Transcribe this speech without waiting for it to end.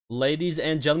Ladies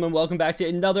and gentlemen, welcome back to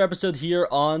another episode here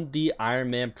on the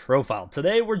Ironman profile.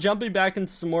 Today, we're jumping back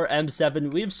into some more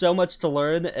M7. We have so much to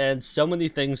learn and so many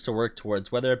things to work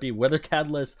towards, whether it be weather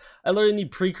catalysts. I literally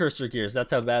need precursor gears.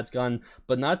 That's how bad it's gone.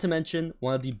 But not to mention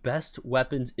one of the best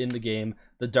weapons in the game,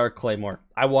 the Dark Claymore.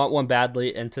 I want one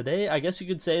badly, and today, I guess you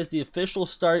could say, is the official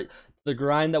start the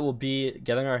grind that will be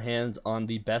getting our hands on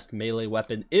the best melee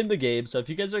weapon in the game. So if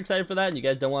you guys are excited for that and you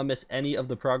guys don't want to miss any of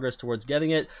the progress towards getting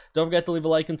it, don't forget to leave a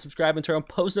like and subscribe and turn on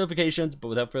post notifications. But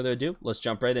without further ado, let's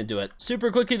jump right into it.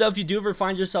 Super quickly though, if you do ever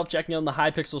find yourself checking out the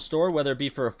Hypixel store, whether it be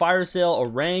for a fire sale, a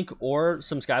rank, or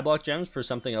some Skyblock gems for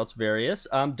something else various,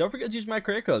 don't forget to use my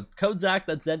creator code Zach,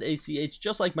 that's Z-A-C-H,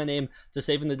 just like my name, to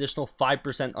save an additional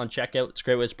 5% on checkout. It's a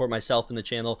great way to support myself and the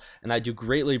channel, and I do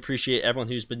greatly appreciate everyone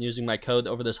who's been using my code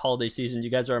over this holiday season. You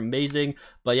guys are amazing.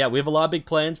 But yeah, we have a lot of big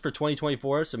plans for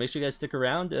 2024, so make sure you guys stick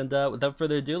around. And without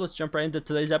further ado, let's jump right into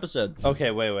today's episode. Okay,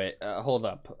 wait, hold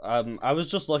up. I was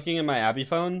just looking at my Abby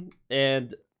phone,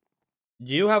 and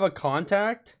you have a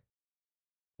contact?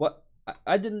 What?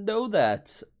 I didn't know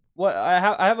that. What? I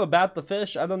have a Bat the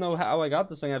Fish. I don't know how I got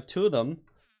this thing. I have two of them.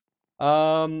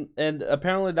 And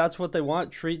apparently that's what they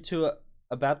want. Treat to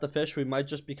a Bat the Fish. We might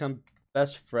just become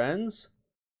best friends.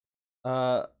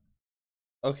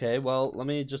 Okay, well, let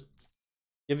me just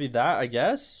give you that, I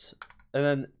guess. And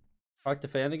then talk to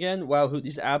Fan again. Wow,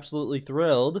 Hootie's absolutely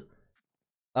thrilled.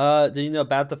 Did you know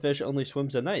Bat the Fish only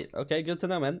swims at night? Okay, good to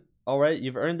know, man. Alright,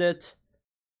 you've earned it.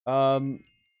 Wow.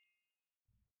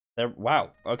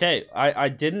 Okay, I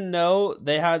didn't know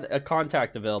they had a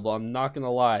contact available. I'm not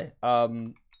gonna lie.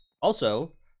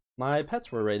 Also, my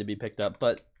pets were ready to be picked up,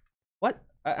 but what?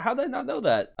 How did I not know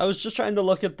that? I was just trying to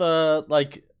look at the,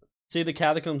 like, see the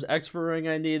Catacombs Expert ring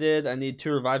I needed. I need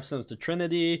 2 Revive Stones to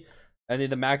Trinity. I need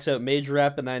to max out Mage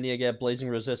Rep, and then I need to get Blazing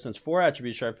Resistance 4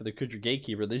 attribute shard for the Kudra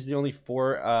Gatekeeper. These are the only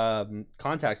 4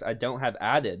 contacts I don't have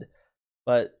added.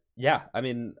 But yeah, I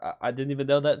mean, I didn't even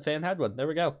know that Fan had one. There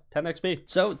we go, 10 XP.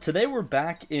 So today we're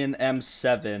back in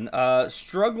M7.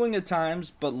 Struggling at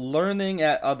times, but learning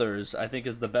at others, I think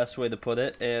is the best way to put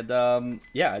it. And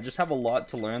yeah, I just have a lot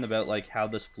to learn about like how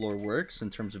this floor works in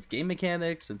terms of game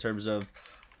mechanics, in terms of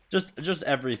just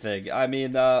everything. I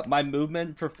mean, my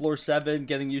movement for floor 7,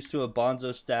 getting used to a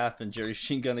Bonzo staff and Jerry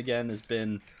Sheen Gun again has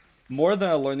been more than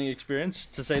a learning experience,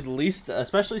 to say the least,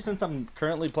 especially since I'm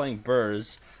currently playing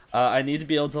Burrs. I need to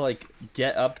be able to, like,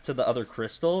 get up to the other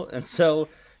crystal, and so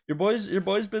your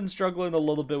boy's been struggling a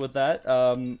little bit with that.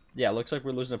 Yeah, looks like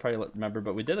we're losing a party member,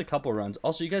 but we did a couple runs.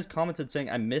 Also, you guys commented saying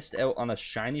I missed out on a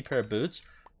shiny pair of boots.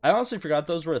 I honestly forgot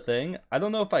those were a thing. I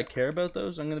don't know if I care about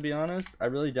those, I'm gonna be honest. I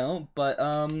really don't, but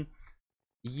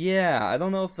yeah, I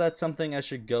don't know if that's something I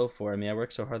should go for. I mean, I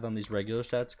work so hard on these regular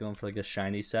sets, going for like a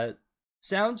shiny set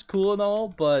sounds cool and all,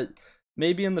 but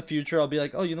maybe in the future I'll be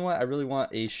like, oh, you know what, I really want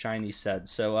a shiny set.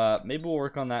 So maybe we'll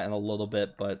work on that in a little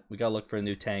bit, but we gotta look for a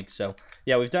new tank. So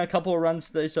yeah, we've done a couple of runs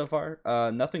today so far.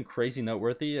 Nothing crazy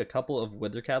noteworthy. A couple of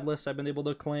Wither Catalysts I've been able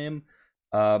to claim.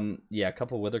 Yeah, a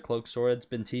couple Wither Cloak Swords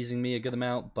been teasing me a good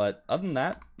amount, but other than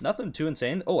that, nothing too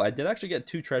insane. Oh, I did actually get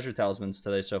 2 treasure talismans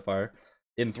today so far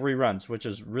in 3 runs, which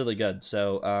is really good.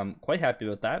 So quite happy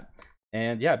with that.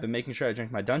 And yeah, I've been making sure I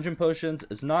drink my dungeon potions.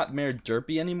 It's not Mare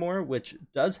Derpy anymore, which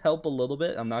does help a little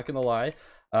bit, I'm not gonna lie.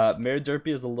 Mare Derpy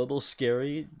is a little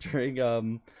scary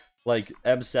during like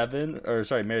M7, or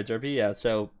sorry, Mare Derpy. Yeah,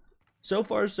 so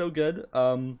far so good.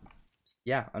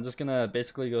 Yeah, I'm just gonna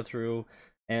basically go through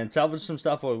and salvage some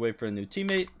stuff while we wait for a new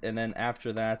teammate, and then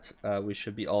after that, we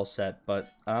should be all set. But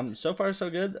so far so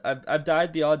good. I've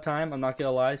died the odd time, I'm not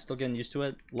gonna lie, still getting used to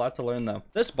it. A lot to learn though.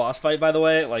 This boss fight, by the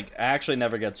way, like, actually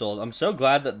never gets old. I'm so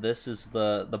glad that this is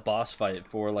the boss fight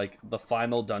for like the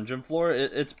final dungeon floor.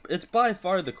 It's by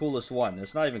far the coolest one.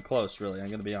 It's not even close, really, I'm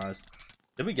gonna be honest.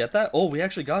 Did we get that? Oh, we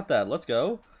actually got that. Let's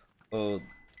go. Oh,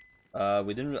 I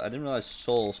didn't realize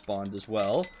Soul spawned as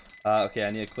well. Okay, I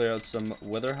need to clear out some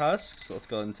Wither Husks. Let's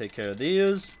go ahead and take care of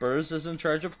these. Burrs is in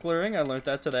charge of clearing. I learned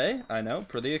that today. I know,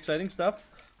 pretty exciting stuff.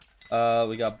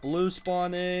 We got blue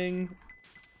spawning.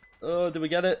 Oh, did we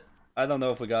get it? I don't know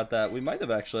if we got that. We might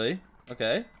have actually.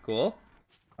 Okay, cool.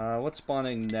 What's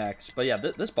spawning next? But yeah,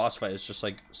 this boss fight is just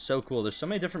like so cool. There's so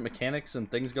many different mechanics and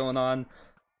things going on.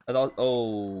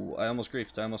 Oh, I almost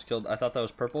griefed. I almost killed. I thought that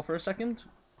was purple for a second.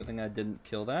 Good thing I didn't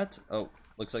kill that. Oh,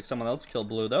 looks like someone else killed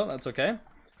blue though. That's okay.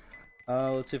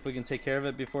 Let's see if we can take care of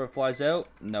it before it flies out.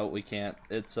 No, we can't.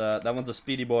 It's that one's a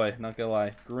speedy boy, not gonna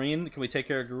lie. Green, can we take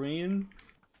care of green?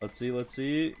 Let's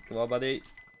see. Come on, buddy.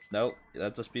 Nope,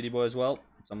 that's a speedy boy as well.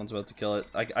 Someone's about to kill it.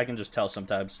 I can just tell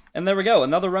sometimes. And there we go,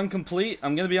 another run complete.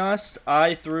 I'm gonna be honest,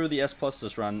 I threw the S+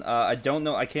 this run. I don't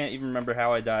know, I can't even remember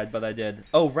how I died, but I did.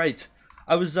 Oh, right.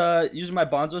 I was using my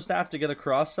bonzo staff to get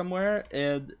across somewhere,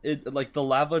 and it like the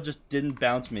lava just didn't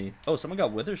bounce me. Oh, someone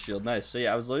got wither shield. Nice. So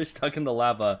yeah, I was literally stuck in the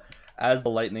lava as the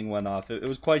lightning went off. It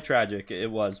was quite tragic. It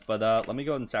was. But let me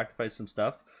go ahead and sacrifice some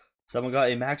stuff. Someone got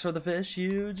a max for the fish.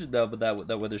 Huge. No, but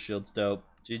that wither shield's dope.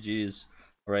 GG's.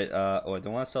 All right. Oh, I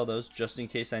don't want to sell those just in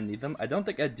case I need them. I don't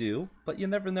think I do, but you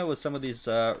never know with some of these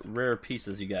rare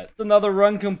pieces you get. Another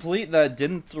run complete that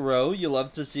didn't throw. You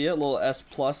love to see it. A little S+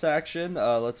 action.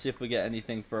 Let's see if we get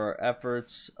anything for our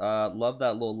efforts. Love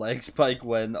that little leg spike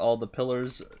when all the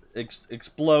pillars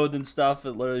explode and stuff.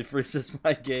 It literally freezes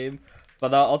my game.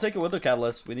 But I'll take a wither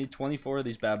catalyst. We need 24 of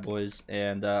these bad boys,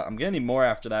 and I'm gonna need more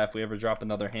after that if we ever drop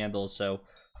another handle. So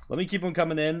let me keep them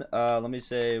coming in. Let me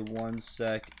say 1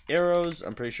 sec. Arrows.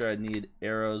 I'm pretty sure I need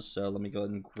arrows, so let me go ahead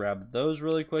and grab those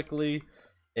really quickly.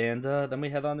 And then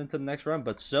we head on into the next run.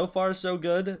 But so far, so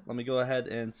good. Let me go ahead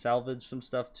and salvage some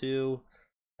stuff too.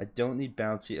 I don't need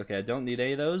bouncy. Okay, I don't need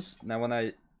any of those. Now, when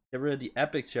I get rid of the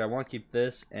epics here, I want to keep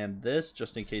this and this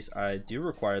just in case I do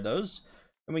require those.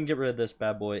 And we can get rid of this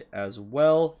bad boy as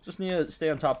well. Just need to stay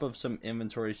on top of some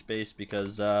inventory space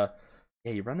because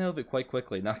yeah, you run out of it quite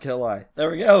quickly, not gonna lie. There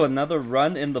we go, another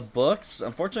run in the books.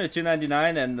 Unfortunately,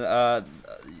 299, and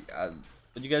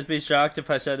would you guys be shocked if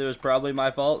I said it was probably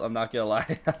my fault? I'm not gonna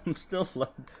lie. I'm still,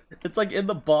 it's like in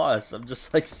the boss. I'm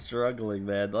just like struggling,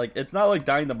 man. Like, it's not like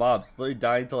dying to mobs. It's literally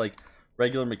dying to like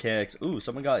regular mechanics. Ooh,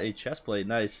 someone got a chest plate.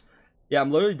 Nice. Yeah,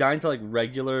 I'm literally dying to like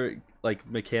regular like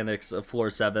mechanics of floor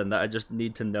 7 that I just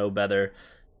need to know better.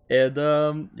 And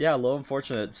yeah, a little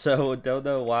unfortunate. So don't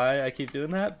know why I keep doing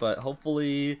that, but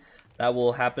hopefully that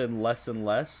will happen less and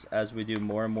less as we do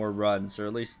more and more runs, or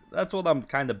at least that's what I'm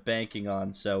kind of banking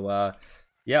on. So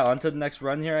yeah, on to the next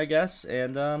run here, I guess,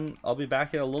 and I'll be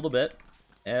back in a little bit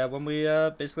when we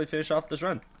basically finish off this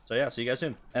run. So yeah, see you guys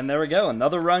soon. And there we go,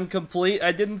 another run complete.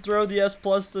 I didn't throw the S+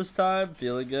 this time.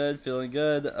 Feeling good, feeling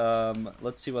good.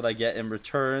 Let's see what I get in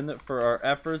return for our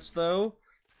efforts, though.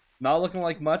 Not looking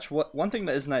like much. One thing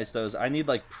that is nice, though, is I need,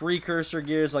 like, precursor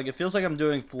gears. Like, it feels like I'm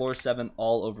doing floor 7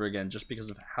 all over again just because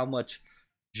of how much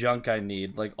junk I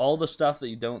need. Like, all the stuff that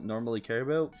you don't normally care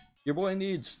about, your boy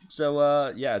needs.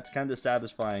 So, yeah, it's kind of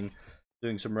satisfying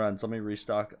doing some runs. Let me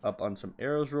restock up on some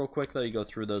arrows real quick, though. You go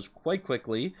through those quite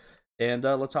quickly. And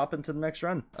let's hop into the next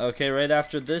run. Okay, right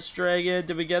after this dragon,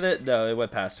 did we get it? No, it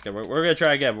went past. Okay, we're going to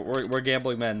try again. We're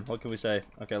gambling men. What can we say?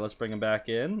 Okay, let's bring him back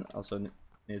in. Also need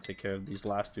to take care of these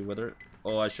last 2 wither.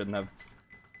 Oh, I shouldn't have.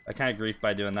 I kind of griefed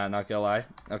by doing that, not gonna lie.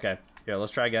 Okay, here,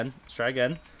 let's try again. Let's try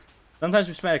again. Sometimes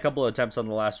we spend a couple of attempts on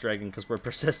the last dragon because we're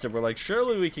persistent. We're like,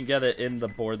 surely we can get it in the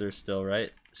border still,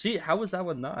 right? See, how was that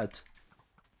one not?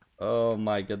 Oh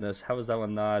my goodness, how was that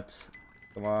one not?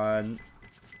 Come on.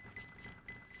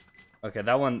 Okay,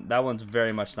 that one's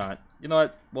very much not. You know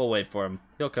what? We'll wait for him.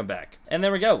 He'll come back. And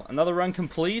there we go. Another run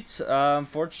complete.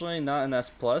 Unfortunately, not an S+,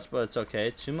 but it's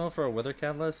okay. 2 mil for a wither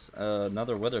catalyst.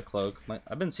 Another wither cloak.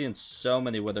 I've been seeing so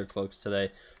many wither cloaks today.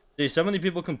 See, so many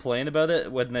people complain about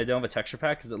it when they don't have a texture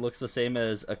pack because it looks the same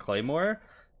as a claymore,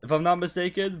 if I'm not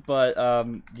mistaken. But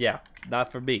yeah,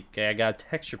 not for me. Okay, I got a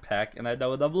texture pack and I know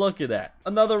what I'm looking at.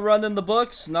 Another run in the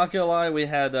books. Not gonna lie, we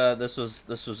had this was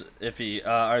iffy.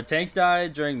 Our tank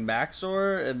died during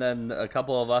Maxor, and then a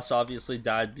couple of us obviously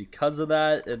died because of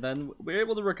that, and then we were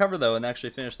able to recover though and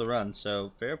actually finish the run.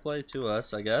 So fair play to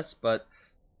us, I guess. But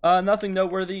nothing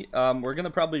noteworthy. We're gonna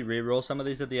probably re-roll some of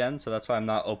these at the end, so that's why I'm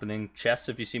not opening chests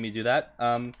if you see me do that.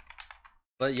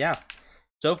 But yeah.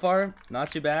 So far,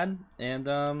 not too bad, and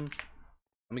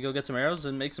let me go get some arrows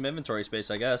and make some inventory space,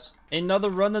 I guess. Another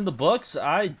run in the books.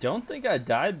 I don't think I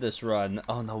died this run.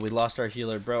 Oh no, we lost our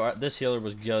healer, bro. This healer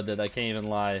was goated. I can't even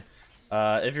lie.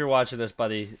 If you're watching this,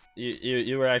 buddy,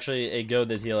 you were actually a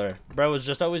goated healer. Bro was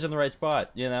just always in the right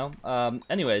spot, you know.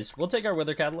 Anyways, we'll take our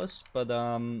wither catalyst, but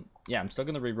yeah, I'm still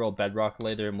gonna re-roll bedrock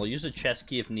later, and we'll use a chest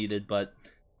key if needed. But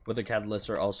wither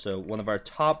catalysts are also one of our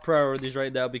top priorities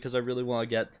right now because I really want to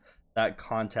get that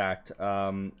contact.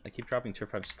 I keep dropping tier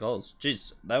 5 skulls.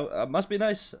 Jeez, that must be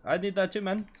nice. I need that too,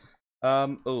 man.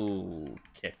 Oh,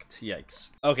 kicked. Yikes.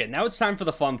 Okay, now it's time for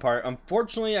the fun part.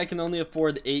 Unfortunately, I can only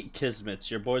afford 8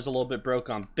 kismets. Your boy's a little bit broke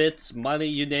on bits, money,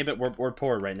 you name it. We're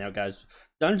poor right now, guys.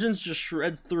 Dungeons just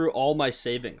shreds through all my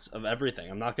savings of everything.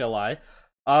 I'm not gonna lie.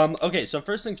 Okay, so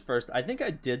first things first. I think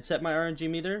I did set my RNG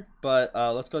meter, but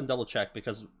let's go and double check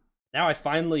because now I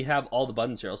finally have all the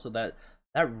buttons here. Also, that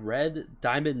red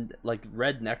diamond, like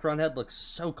red Necron head looks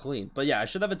so clean. But yeah, I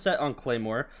should have it set on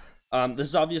Claymore. This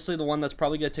is obviously the one that's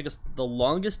probably going to take us the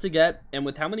longest to get. And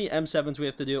with how many M7s we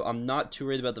have to do, I'm not too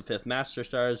worried about the 5th Master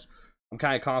Stars. I'm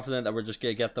kind of confident that we're just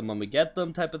going to get them when we get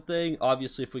them type of thing.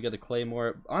 Obviously, if we get a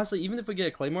Claymore, honestly, even if we get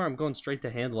a Claymore, I'm going straight to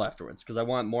Handle afterwards because I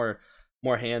want more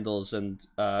more handles, and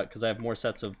because I have more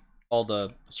sets of all the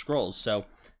scrolls. So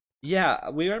yeah,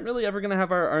 we aren't really ever gonna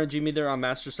have our RNG meter on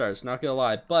Master Stars, not gonna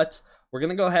lie, but we're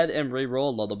gonna go ahead and re-roll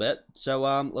a little bit. So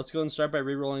let's go and start by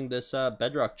re-rolling this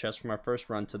bedrock chest from our first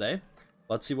run today.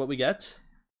 Let's see what we get.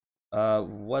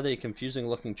 What a confusing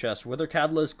looking chest. Wither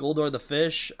Catalyst, Gold Ore the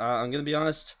Fish. I'm gonna be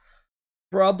honest,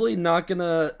 probably not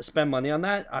gonna spend money on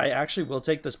that. I actually will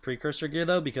take this precursor gear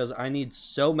though, because I need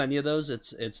so many of those,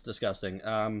 it's disgusting.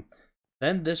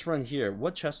 Then this run here,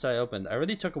 what chest I opened? I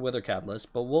already took a Wither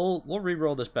Catalyst, but we'll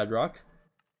re-roll this bedrock.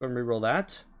 Go and re-roll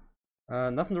that.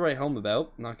 Nothing to write home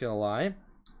about, not gonna lie.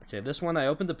 Okay, this one I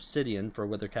opened Obsidian for a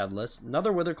Wither Catalyst.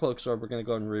 Another Wither Cloak Sword we're gonna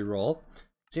go and re-roll.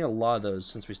 Seen a lot of those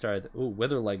since we started. Ooh,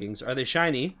 Wither Leggings. Are they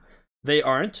shiny? They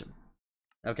aren't.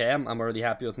 Okay, I'm already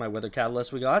happy with my Wither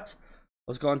Catalyst we got.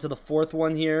 Let's go on to the fourth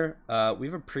one here. We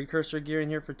have a precursor gear in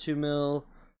here for 2 mil.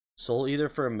 Soul Eater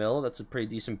for 1 mil. That's a pretty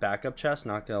decent backup chest,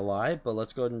 not gonna lie. But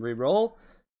let's go ahead and re-roll.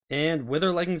 And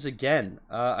Wither Leggings again.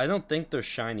 I don't think they're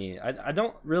shiny. I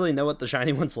don't really know what the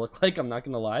shiny ones look like, I'm not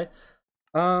gonna lie.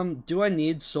 Do I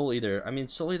need Soul Eater? I mean,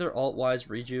 Soul Eater alt-wise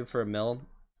reju for 1 mil.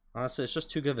 Honestly, it's just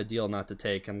too good of a deal not to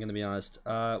take, I'm gonna be honest.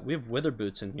 We have Wither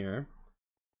Boots in here.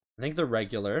 I think they're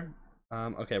regular.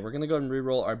 Okay, we're gonna go ahead and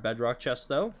re-roll our bedrock chest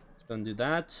though. Let's go and do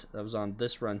that. That was on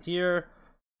this run here.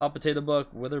 Hot Potato Book,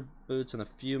 Wither Boots, and a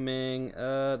Fuming.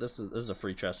 This is a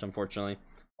free chest, unfortunately.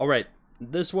 Alright,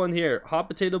 this one here, Hot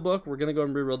Potato Book. We're gonna go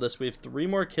and re-roll this. We have 3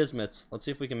 more Kismets. Let's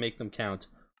see if we can make them count.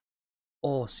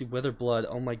 Oh, see, Wither Blood.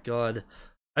 Oh my god.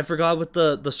 I forgot what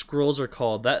the scrolls are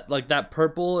called. That, like, that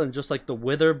purple and just, like, the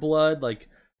Wither Blood, like,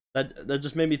 that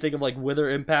just made me think of, like, Wither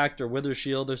Impact or Wither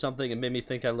Shield or something. It made me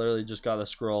think I literally just got a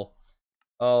scroll.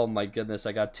 Oh my goodness,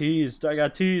 I got teased. I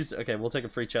got teased. Okay, we'll take a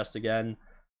free chest again.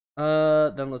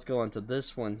 Then let's go on to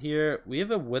this one here. We have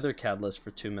a Wither Catalyst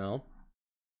for 2 mil.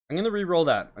 I'm gonna re-roll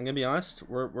that. I'm gonna be honest.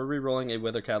 We're re-rolling a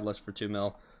Wither Catalyst for 2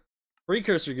 mil.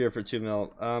 Precursor gear for 2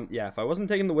 mil. Yeah, if I wasn't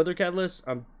taking the Wither Catalyst,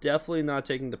 I'm definitely not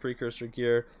taking the precursor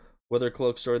gear. Wither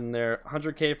Cloak Sword in there.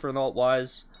 100k for an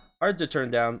alt-wise. Hard to turn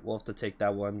down. We'll have to take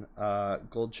that one.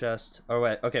 Gold chest. Oh,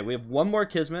 wait. Okay, we have 1 more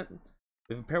Kismet.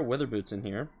 We have a pair of Wither Boots in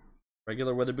here.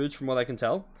 Regular Wither Boots from what I can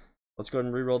tell. Let's go ahead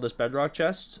and re-roll this bedrock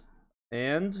chest.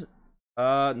 And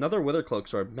another Wither Cloak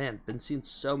Sword. Man, been seeing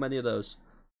so many of those.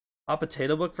 Hot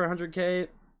Potato Book for 100k.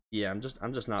 Yeah, I'm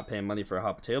just not paying money for a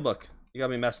Hot Potato Book. You got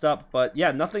me messed up. But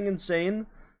yeah, nothing insane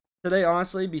today,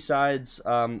 honestly, besides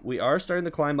we are starting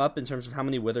to climb up in terms of how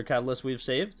many Wither Catalysts we've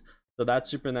saved. So that's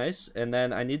super nice. And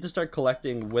then I need to start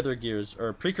collecting Wither Gears,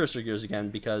 or Precursor Gears again,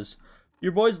 because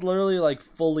your boy's literally, like,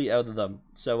 fully out of them.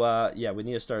 So, yeah, we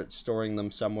need to start storing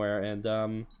them somewhere.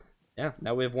 And, yeah,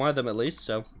 now we have 1 of them at least,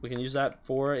 so we can use that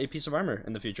for a piece of armor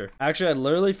in the future. Actually, I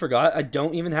literally forgot. I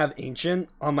don't even have Ancient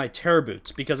on my Terror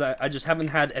Boots, because I just haven't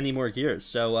had any more gears.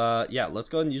 So, yeah, let's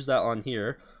go and use that on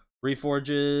here.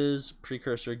 Reforges,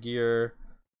 Precursor Gear.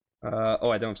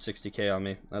 Oh, I don't have 60k on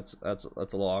me. That's a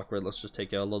little awkward. Let's just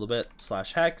take it a little bit.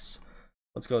 / Hex.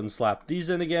 Let's go ahead and slap these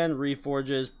in again.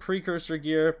 Reforges, Precursor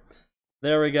Gear.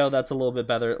 There we go. That's a little bit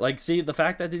better. Like, see, the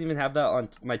fact I didn't even have that on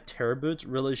my Terror Boots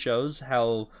really shows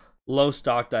how low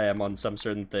stocked I am on some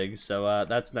certain things. So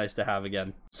that's nice to have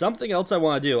again. Something else I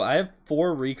want to do. I have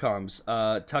 4 recoms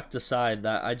tucked aside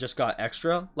that I just got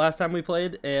extra last time we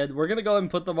played, and we're gonna go and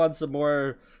put them on some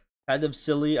more kind of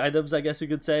silly items, I guess you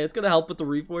could say. It's gonna help with the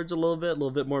reforge a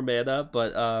little bit more mana.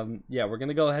 But yeah, we're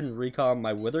gonna go ahead and recom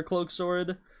my Wither Cloak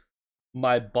Sword,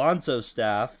 my Bonzo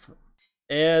Staff,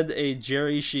 and a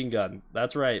Jerry Sheen Gun.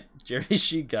 That's right, Jerry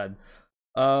Sheen Gun.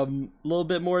 A little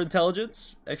bit more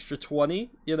intelligence, extra 20,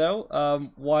 you know.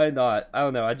 Why not? I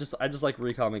don't know. I just like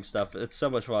recomming stuff. It's so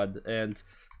much fun. And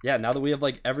yeah, now that we have,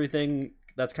 like, everything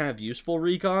that's kind of useful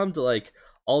recommed, like,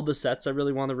 all the sets I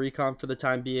really want to recom for the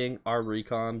time being are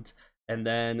recommed. And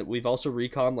then we've also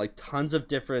recommed, like, tons of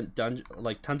different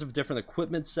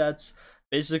equipment sets,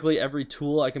 basically every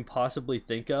tool I can possibly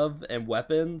think of, and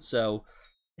weapon. So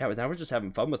yeah, but now we're just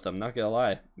having fun with them, not gonna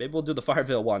lie. Maybe we'll do the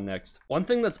Firevale one next. One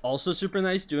thing that's also super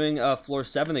nice doing floor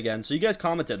 7 again, so you guys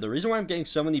commented, the reason why I'm getting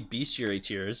so many bestiary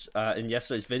tiers in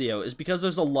yesterday's video is because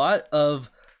there's a lot of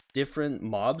different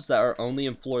mobs that are only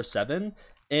in floor 7.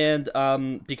 And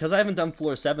because I haven't done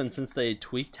floor 7 since they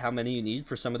tweaked how many you need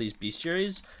for some of these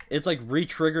bestiaries, it's like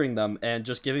re-triggering them and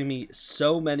just giving me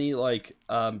so many, like,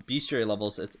 bestiary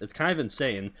levels. It's kind of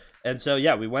insane. And so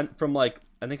yeah, we went from, like,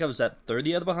 I think I was at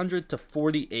 30 out of 100 to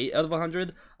 48 out of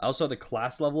 100. I also had a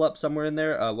class level up somewhere in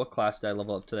there. What class did I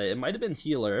level up today? It might have been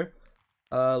healer.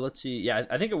 Let's see. Yeah,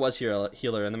 I think it was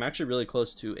healer, and I'm actually really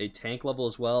close to a tank level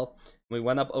as well. We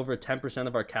went up over 10%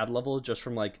 of our CAD level just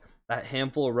from, like, that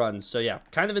handful of runs. So yeah,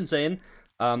 kind of insane.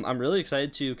 I'm really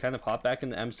excited to kind of hop back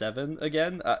into M7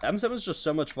 again. M7 is just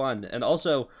so much fun. And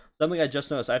also, something I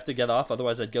just noticed, I have to get off,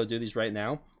 otherwise I'd go do these right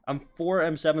now. I'm 4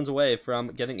 M7s away from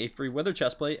getting a free Wither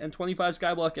chestplate and 25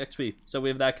 Skyblock XP. So we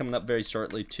have that coming up very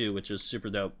shortly too, which is super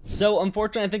dope. So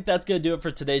unfortunately, I think that's going to do it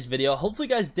for today's video. Hopefully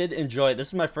you guys did enjoy it. This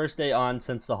is my first day on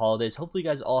since the holidays. Hopefully you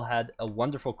guys all had a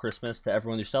wonderful Christmas to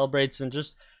everyone who celebrates, and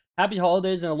just happy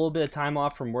holidays and a little bit of time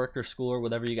off from work or school or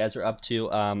whatever you guys are up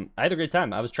to. I had a great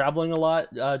time. I was traveling a lot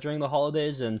during the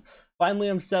holidays, and finally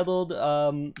I'm settled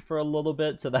for a little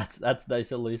bit, so that's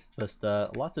nice at least. Just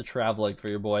lots of traveling for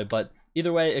your boy, but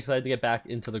either way, excited to get back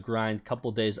into the grind.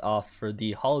 Couple days off for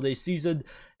the holiday season,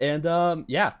 and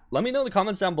yeah, let me know in the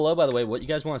comments down below, by the way, what you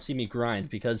guys want to see me grind,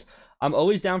 because I'm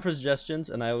always down for suggestions,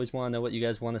 and I always want to know what you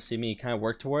guys want to see me kind of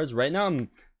work towards. Right now, I'm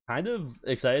kind of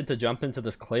excited to jump into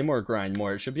this Claymore grind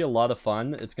more. It should be a lot of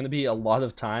fun. It's going to be a lot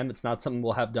of time. It's not something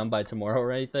we'll have done by tomorrow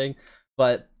or anything,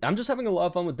 but I'm just having a lot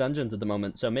of fun with dungeons at the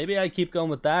moment. So maybe I keep going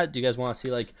with that. Do you guys want to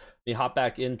see like me hop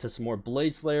back into some more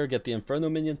Blaze Slayer, get the Inferno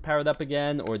minions powered up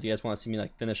again, or do you guys want to see me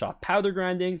like finish off powder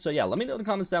grinding? So yeah, let me know in the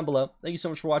comments down below. Thank you so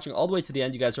much for watching all the way to the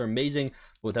end. You guys are amazing.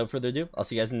 But without further ado, I'll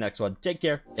see you guys in the next one. Take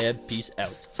care and peace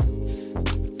out.